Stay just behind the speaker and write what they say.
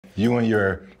you in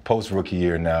your post-rookie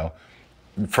year now,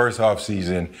 first off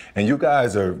season, and you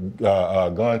guys are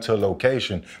going to a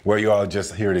location where you're all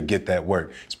just here to get that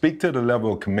work. Speak to the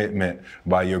level of commitment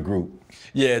by your group.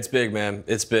 Yeah, it's big, man.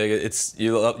 It's big.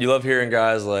 You love hearing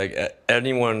guys like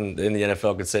anyone in the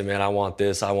NFL could say, man, I want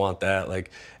this, I want that.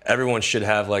 Like everyone should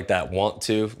have like that want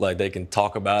to, like they can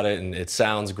talk about it and it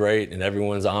sounds great and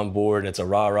everyone's on board and it's a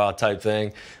rah-rah type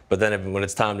thing. But then when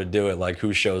it's time to do it, like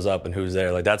who shows up and who's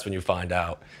there, like that's when you find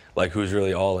out like who's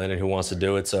really all in and who wants to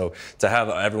do it. So to have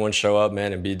everyone show up,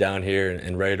 man, and be down here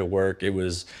and ready to work,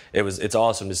 it's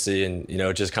awesome to see. And you know,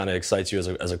 it just kind of excites you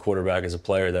as a quarterback, as a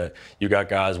player, that you got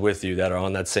guys with you that are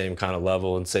on that same kind of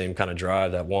level and same kind of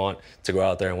drive that want to go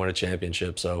out there and win a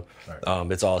championship. So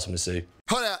it's awesome to see.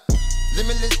 Hold up,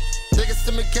 limitless, biggest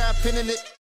to me, pinning it.